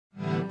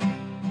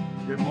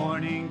Good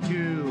morning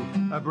to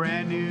a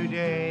brand new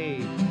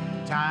day.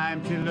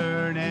 Time to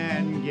learn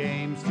and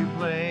games to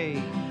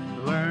play.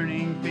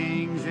 Learning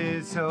things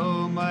is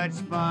so much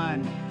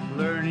fun.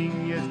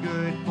 Learning is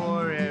good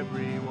for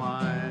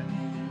everyone.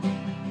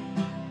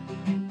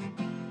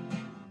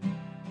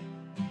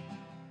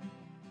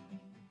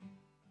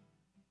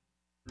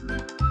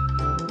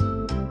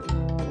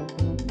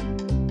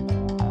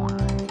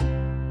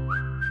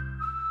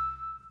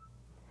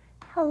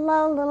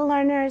 Hello, little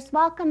learners.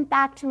 Welcome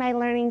back to my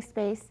learning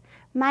space.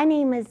 My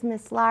name is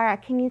Miss Lara.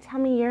 Can you tell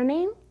me your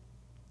name?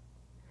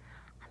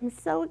 I'm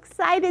so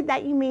excited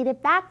that you made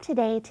it back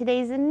today.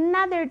 Today's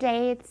another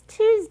day. It's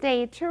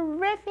Tuesday,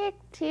 terrific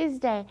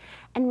Tuesday.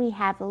 And we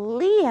have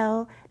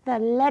Leo, the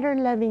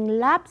letter-loving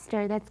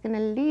lobster, that's going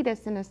to lead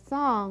us in a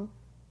song.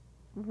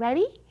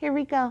 Ready? Here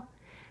we go.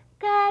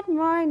 Good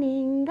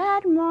morning,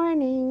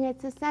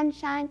 it's a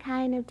sunshine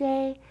kind of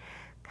day.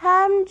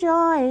 Come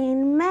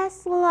join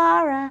Miss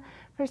Lara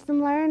for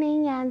some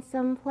learning and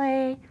some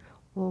play.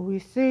 Will we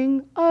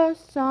sing a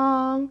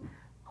song?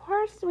 Of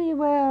course we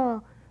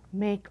will.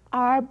 Make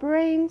our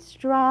brains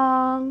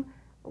strong,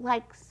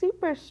 like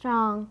super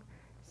strong.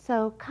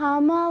 So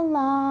come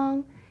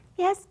along.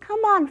 Yes,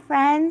 come on,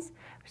 friends,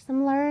 for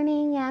some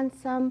learning and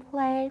some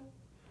play.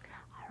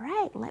 All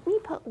right, let me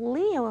put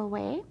Leo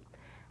away,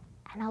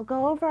 and I'll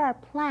go over our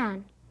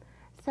plan.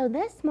 So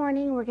this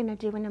morning we're going to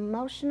do an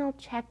emotional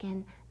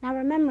check-in. Now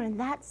remember,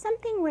 that's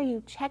something where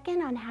you check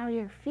in on how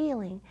you're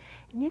feeling.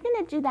 And you're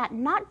going to do that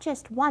not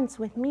just once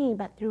with me,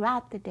 but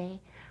throughout the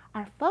day.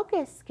 Our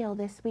focus skill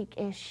this week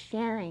is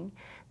sharing.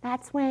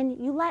 That's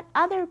when you let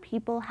other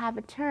people have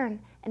a turn.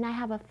 And I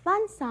have a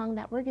fun song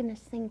that we're going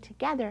to sing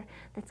together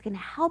that's going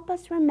to help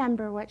us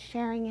remember what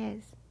sharing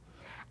is.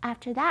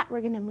 After that,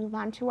 we're going to move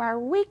on to our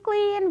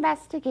weekly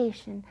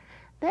investigation.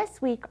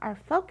 This week, our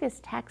focus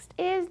text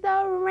is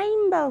the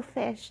rainbow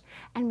fish,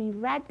 and we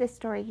read the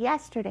story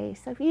yesterday,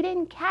 so if you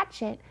didn't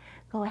catch it,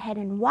 go ahead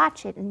and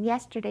watch it in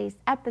yesterday's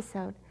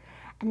episode.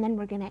 And then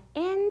we're going to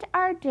end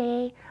our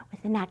day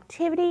with an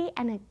activity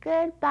and a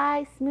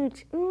goodbye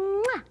smooch,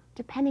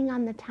 depending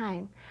on the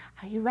time.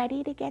 Are you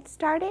ready to get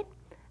started?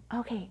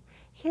 Okay,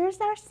 here's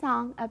our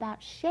song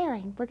about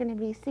sharing. We're going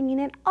to be singing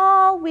it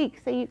all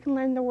week so you can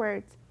learn the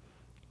words.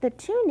 The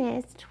tune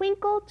is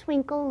Twinkle,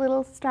 Twinkle,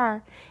 Little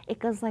Star. It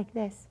goes like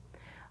this.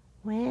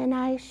 When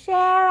I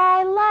share,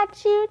 I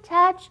let you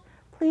touch.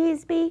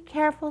 Please be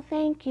careful,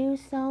 thank you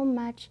so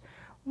much.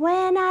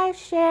 When I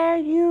share,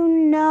 you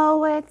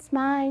know it's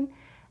mine,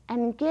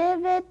 and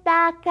give it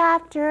back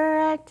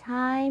after a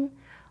time.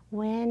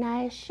 When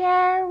I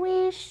share,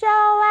 we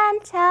show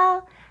and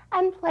tell,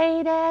 and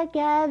play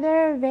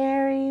together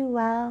very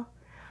well.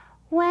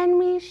 When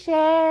we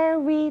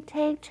share, we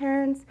take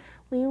turns.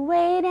 We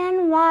wait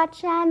and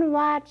watch and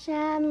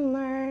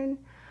learn.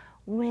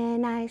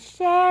 When I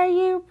share,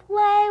 you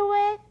play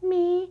with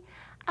me.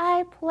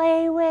 I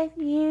play with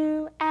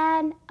you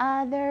and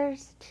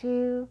others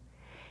too.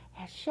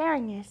 Yeah,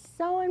 sharing is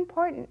so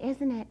important,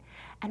 isn't it?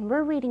 And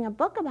we're reading a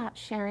book about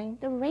sharing,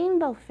 the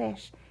rainbow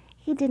fish.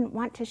 He didn't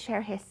want to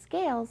share his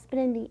scales, but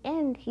in the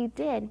end, he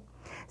did.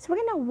 So we're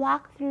going to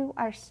walk through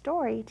our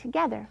story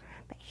together.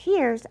 But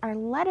here's our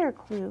letter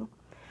clue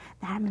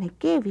that I'm going to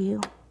give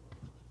you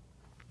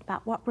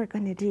about what we're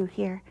going to do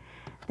here.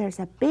 There's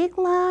a big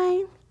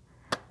line,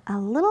 a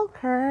little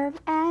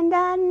curve, and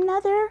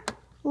another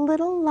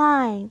little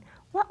line.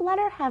 What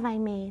letter have I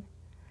made?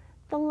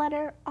 The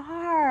letter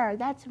R.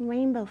 That's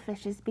rainbow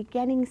fish's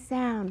beginning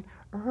sound.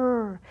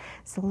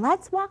 So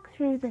let's walk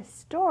through the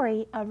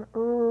story of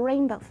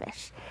rainbow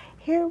fish.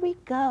 Here we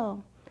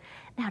go.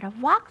 Now to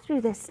walk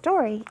through this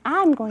story,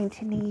 I'm going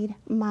to need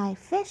my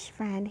fish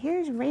friend.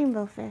 Here's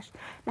rainbow fish.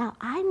 Now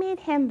I made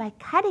him by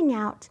cutting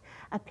out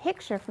a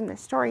picture from the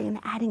story and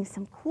adding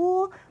some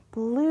cool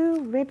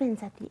blue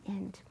ribbons at the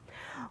end.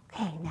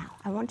 Okay, now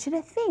I want you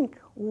to think,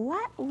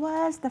 what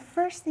was the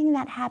first thing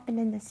that happened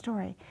in the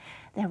story?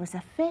 There was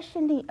a fish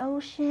in the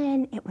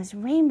ocean, it was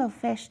rainbow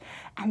fish,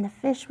 and the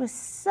fish was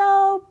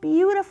so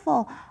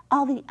beautiful.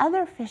 All the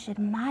other fish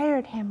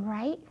admired him,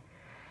 right?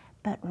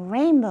 But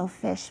rainbow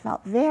fish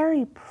felt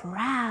very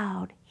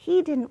proud.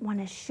 He didn't want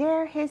to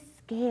share his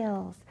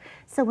scales.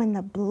 So when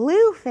the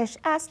blue fish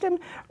asked him,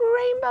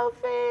 rainbow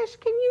fish,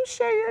 can you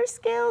share your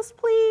scales,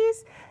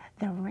 please?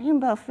 The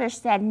rainbow fish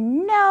said,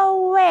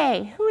 no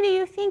way. Who do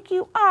you think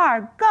you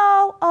are?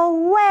 Go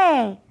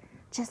away.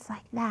 Just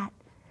like that.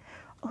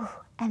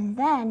 Oh, and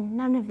then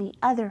none of the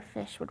other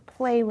fish would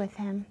play with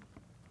him.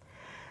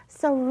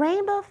 So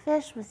rainbow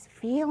fish was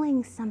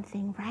feeling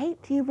something, right?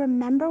 Do you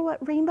remember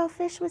what rainbow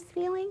fish was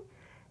feeling?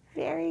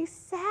 Very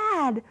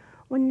sad.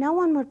 When no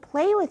one would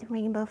play with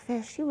rainbow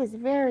fish, he was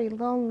very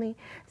lonely.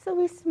 So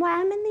he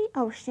swam in the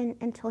ocean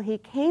until he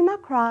came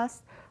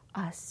across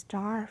a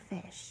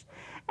starfish.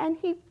 And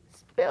he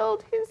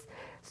spilled his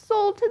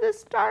soul to the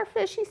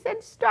starfish. He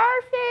said,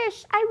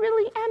 starfish, I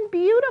really am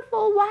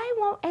beautiful. Why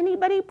won't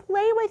anybody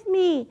play with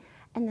me?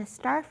 And the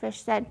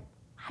starfish said,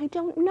 I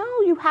don't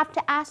know. You have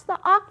to ask the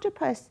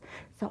octopus.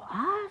 So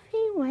off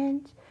he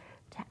went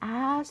to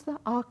asked the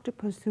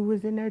octopus, who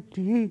was in a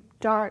deep,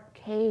 dark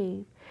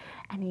cave.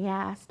 And he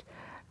asked,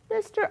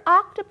 "Mr.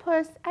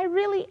 Octopus, I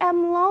really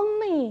am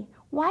lonely.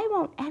 Why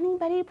won't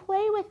anybody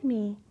play with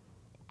me?"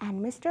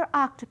 And Mr.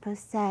 Octopus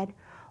said,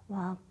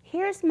 "Well,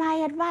 here's my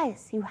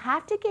advice. You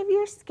have to give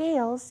your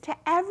scales to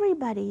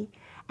everybody,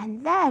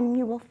 and then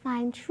you will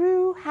find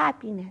true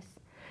happiness."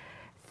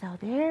 So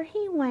there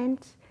he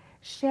went,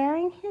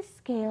 sharing his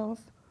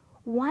scales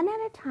one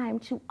at a time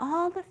to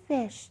all the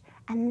fish,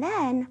 and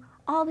then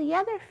all the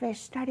other fish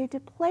started to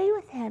play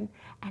with him,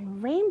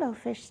 and Rainbow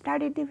Fish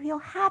started to feel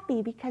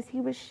happy because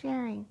he was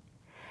sharing.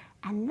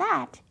 And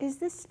that is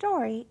the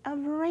story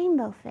of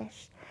Rainbow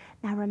Fish.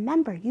 Now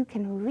remember, you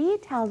can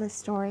retell the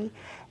story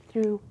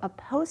through a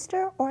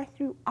poster or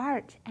through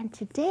art, and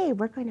today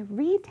we're going to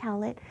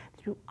retell it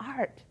through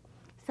art.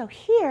 So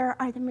here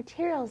are the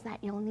materials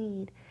that you'll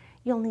need.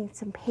 You'll need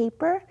some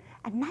paper,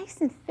 a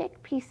nice and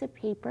thick piece of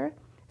paper,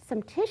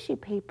 some tissue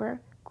paper,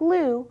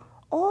 glue,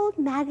 old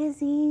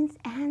magazines,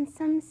 and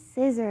some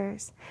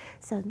scissors.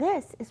 So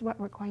this is what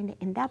we're going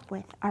to end up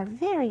with, our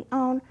very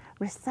own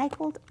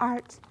recycled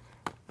art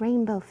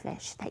rainbow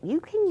fish that you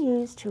can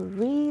use to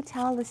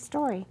retell the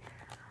story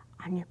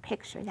on your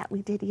picture that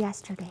we did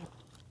yesterday.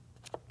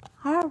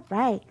 All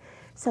right,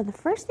 so the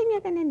first thing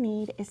you're going to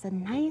need is a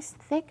nice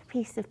thick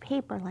piece of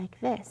paper like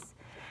this.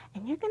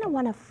 And you're going to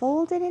want to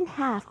fold it in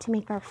half to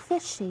make our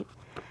fish shape.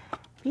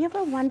 Have you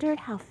ever wondered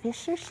how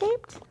fish are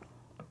shaped?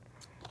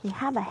 They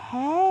have a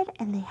head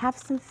and they have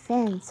some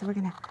fins. So we're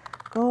going to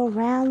go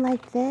around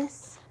like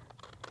this.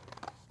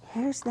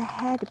 Here's the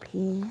head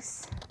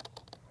piece.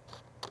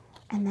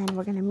 And then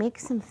we're going to make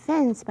some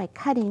fins by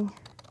cutting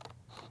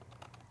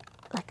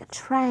like a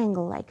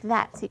triangle like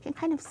that. So you can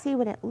kind of see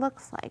what it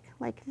looks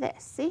like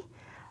this. See?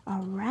 A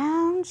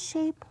round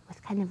shape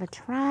with kind of a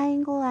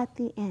triangle at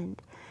the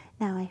end.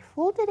 Now I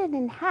folded it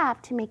in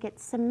half to make it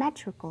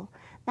symmetrical.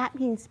 That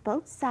means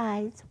both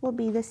sides will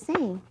be the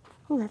same.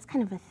 Ooh, that's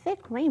kind of a thick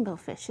rainbow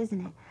fish,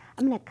 isn't it?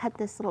 I'm going to cut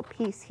this little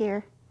piece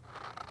here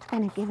to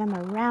kind of give him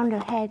a rounder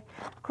head.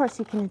 Of course,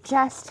 you can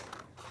adjust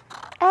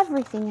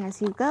everything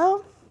as you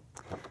go.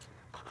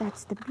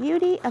 That's the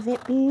beauty of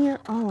it being your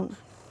own.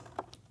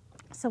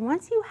 So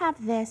once you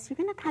have this, you're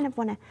going to kind of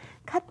want to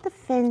cut the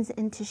fins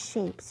into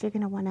shapes. You're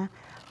going to want to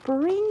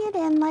bring it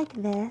in like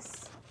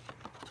this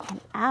and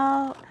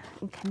out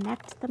and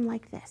connect them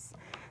like this.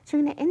 So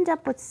you're going to end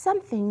up with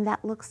something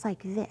that looks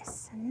like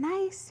this. A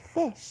nice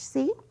fish,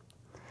 see?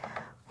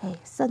 Okay,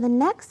 so the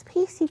next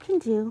piece you can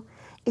do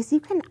is you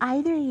can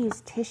either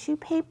use tissue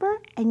paper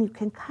and you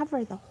can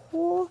cover the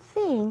whole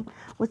thing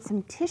with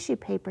some tissue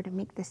paper to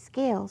make the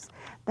scales.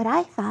 But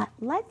I thought,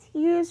 let's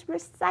use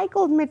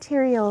recycled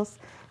materials.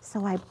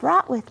 So I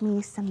brought with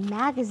me some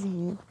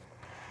magazine.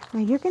 Now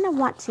you're going to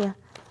want to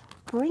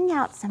bring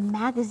out some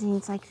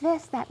magazines like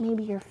this that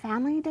maybe your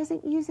family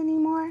doesn't use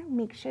anymore.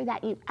 Make sure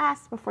that you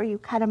ask before you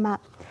cut them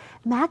up.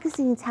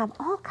 Magazines have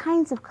all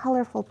kinds of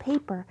colorful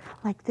paper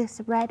like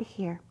this red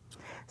here.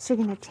 So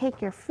you're going to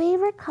take your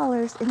favorite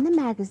colors in the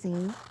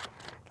magazine,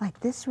 like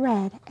this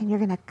red, and you're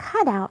going to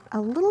cut out a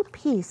little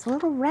piece, a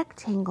little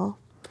rectangle,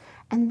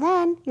 and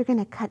then you're going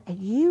to cut a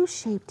U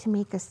shape to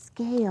make a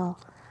scale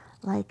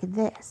like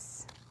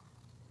this.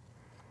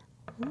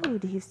 Ooh,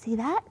 do you see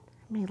that?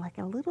 Made like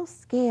a little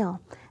scale,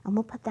 and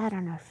we'll put that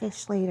on our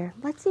fish later.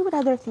 Let's see what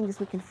other things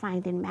we can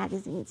find in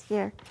magazines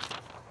here.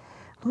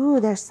 Ooh,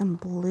 there's some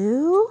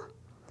blue.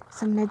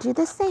 So I'm going to do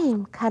the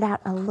same. Cut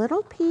out a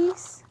little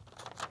piece,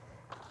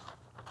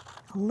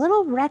 a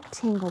little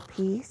rectangle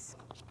piece.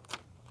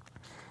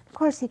 Of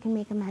course, you can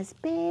make them as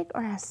big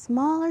or as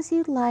small as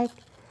you'd like,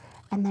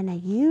 and then a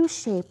U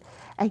shape.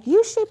 A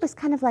U shape is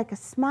kind of like a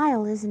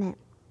smile, isn't it?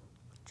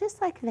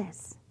 Just like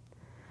this.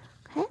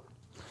 Okay?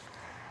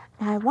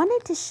 Now I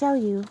wanted to show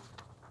you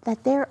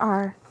that there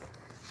are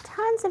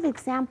tons of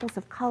examples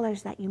of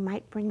colors that you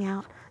might bring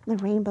out in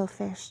the rainbow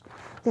fish.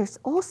 There's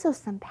also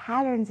some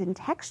patterns and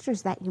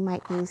textures that you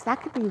might use.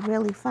 That could be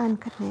really fun,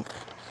 couldn't it?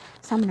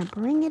 So I'm going to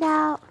bring it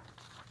out,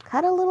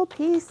 cut a little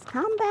piece,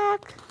 come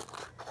back,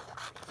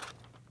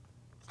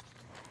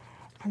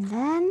 and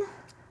then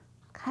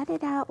cut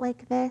it out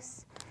like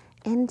this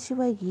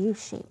into a U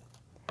shape.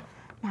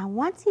 Now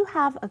once you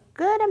have a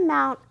good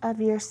amount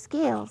of your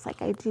scales,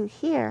 like I do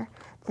here,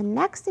 the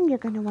next thing you're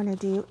going to want to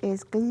do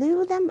is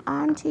glue them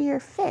onto your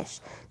fish.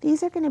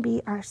 These are going to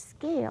be our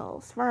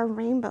scales for our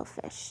rainbow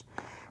fish.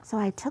 So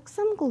I took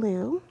some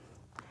glue,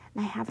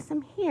 and I have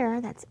some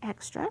here that's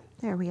extra.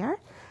 There we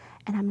are.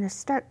 And I'm going to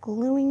start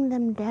gluing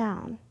them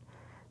down.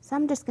 So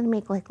I'm just going to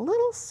make like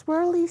little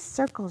swirly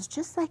circles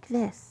just like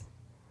this,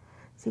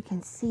 so you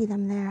can see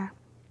them there.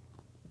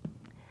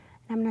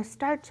 And I'm going to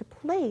start to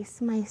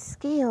place my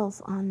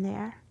scales on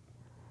there.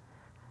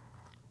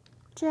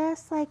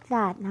 Just like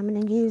that. And I'm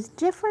going to use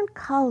different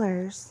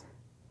colors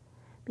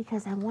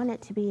because I want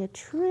it to be a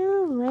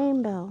true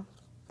rainbow.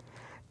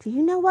 Do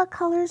you know what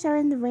colors are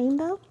in the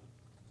rainbow?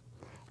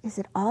 Is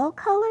it all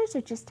colors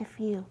or just a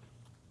few?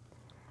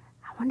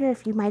 I wonder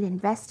if you might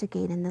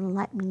investigate and then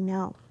let me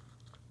know.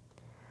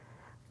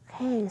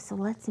 Okay, so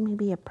let's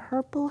maybe a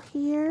purple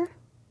here.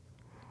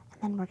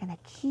 then we're going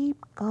to keep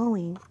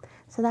going.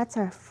 So that's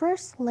our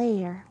first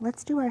layer.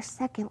 Let's do our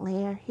second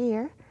layer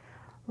here,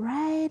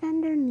 right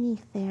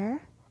underneath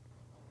there.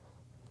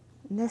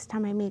 And this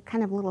time I made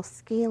kind of little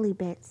scaly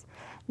bits.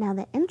 Now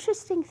the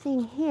interesting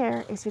thing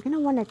here is you're going to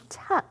want to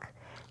tuck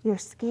your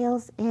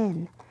scales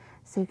in.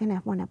 So you're going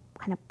to want to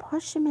kind of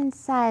push them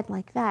inside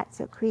like that,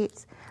 so it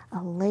creates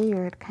a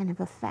layered kind of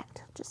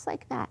effect, just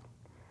like that.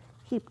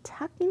 Keep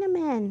tucking them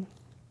in.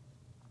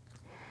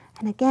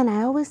 And again,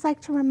 I always like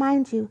to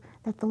remind you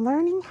that the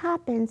learning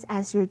happens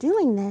as you're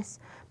doing this,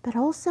 but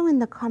also in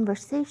the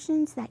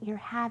conversations that you're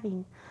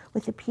having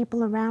with the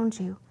people around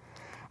you.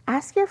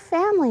 Ask your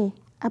family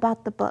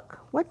about the book.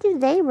 What do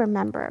they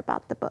remember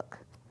about the book?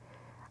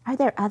 Are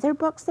there other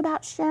books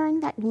about sharing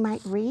that you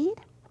might read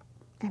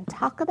and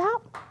talk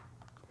about?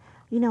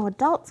 You know,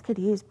 adults could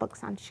use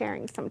books on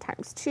sharing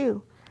sometimes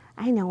too.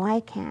 I know I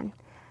can.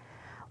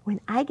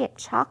 When I get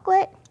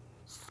chocolate,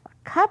 or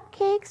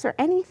cupcakes, or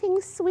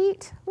anything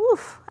sweet,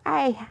 oof,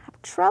 I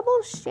have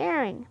trouble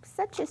sharing. I'm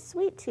such a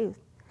sweet tooth.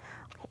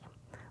 Okay,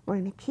 we're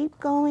going to keep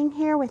going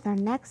here with our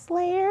next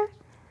layer.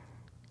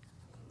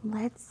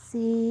 Let's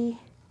see.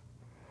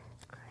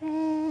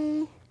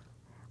 Okay.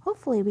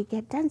 Hopefully we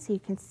get done so you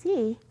can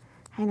see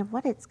kind of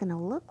what it's going to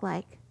look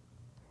like.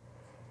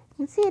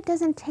 You can see it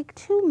doesn't take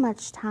too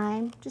much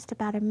time, just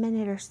about a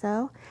minute or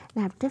so,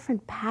 and have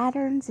different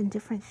patterns and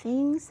different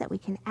things that we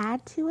can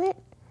add to it.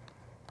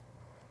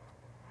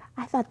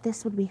 I thought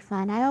this would be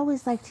fun. I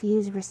always like to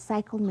use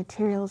recycled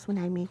materials when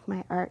I make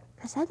my art,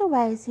 because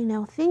otherwise, you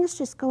know, things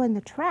just go in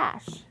the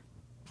trash.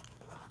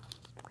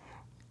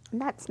 And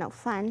that's no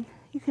fun.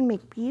 You can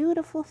make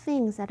beautiful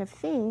things out of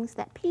things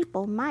that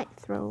people might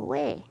throw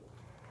away.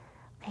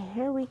 Okay,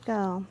 here we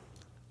go.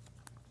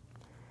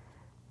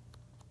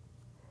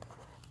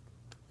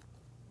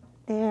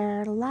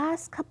 Their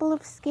last couple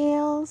of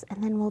scales,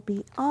 and then we'll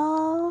be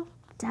all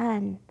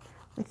done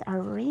with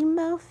our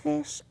rainbow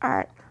fish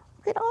art.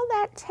 Look at all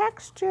that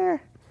texture.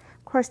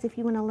 Of course, if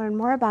you want to learn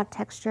more about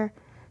texture,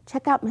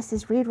 check out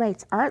Mrs.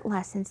 Reed-Wright's art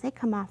lessons. They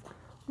come off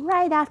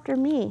right after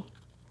me.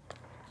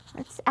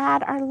 Let's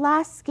add our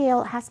last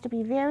scale. It has to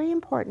be very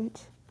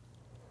important.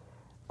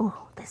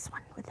 Oh, this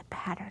one with a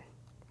pattern.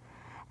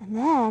 And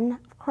then,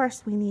 of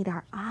course, we need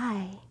our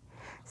eye.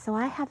 So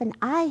I have an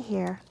eye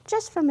here,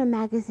 just from a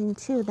magazine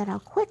too, that I'll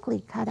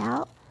quickly cut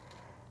out.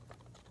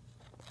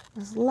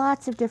 There's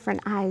lots of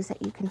different eyes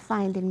that you can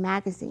find in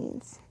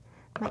magazines.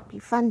 Might be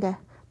fun to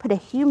put a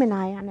human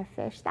eye on a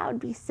fish. That would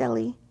be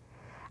silly.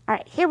 All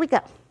right, here we go.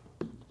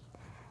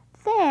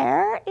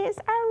 There is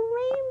our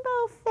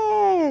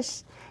rainbow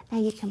fish. Now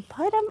you can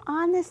put him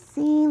on the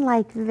scene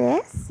like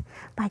this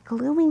by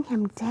gluing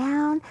him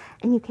down,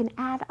 and you can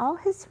add all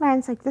his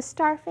friends like the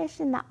starfish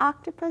and the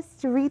octopus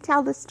to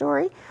retell the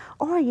story,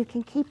 or you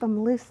can keep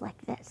him loose like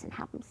this and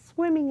have him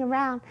swimming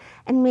around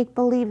and make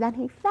believe that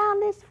he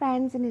found his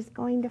friends and is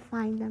going to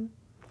find them.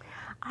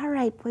 All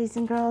right, boys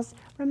and girls,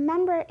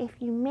 remember, if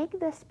you make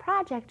this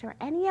project or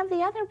any of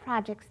the other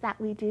projects that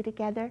we do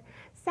together,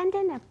 send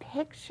in a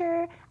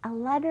picture, a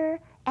letter,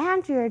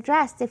 and your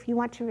address if you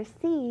want to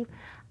receive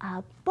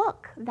a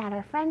book that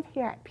our friends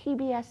here at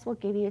PBS will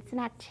give you. It's an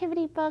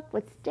activity book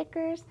with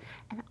stickers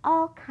and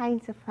all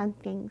kinds of fun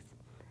things.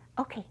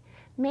 Okay,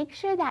 make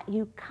sure that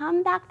you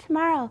come back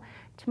tomorrow.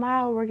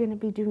 Tomorrow we're going to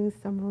be doing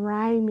some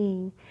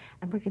rhyming,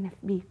 and we're going to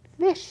be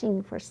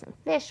fishing for some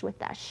fish with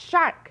a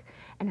shark.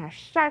 And our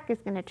shark is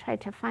going to try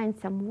to find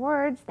some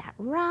words that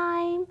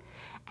rhyme,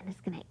 and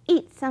is going to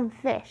eat some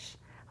fish.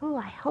 Oh,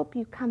 I hope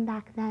you come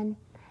back then.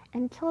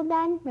 Until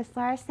then, Miss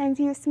Lara sends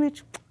you a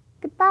smooch.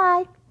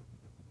 Goodbye.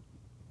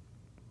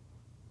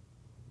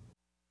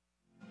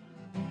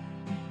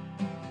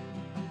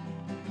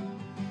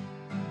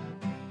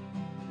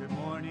 Good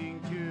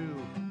morning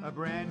to a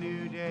brand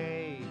new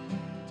day.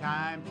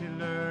 Time to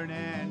learn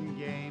and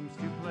games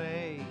to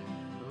play.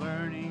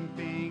 Learning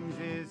things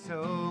is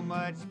so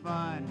much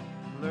fun.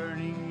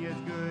 Learning is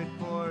good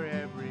for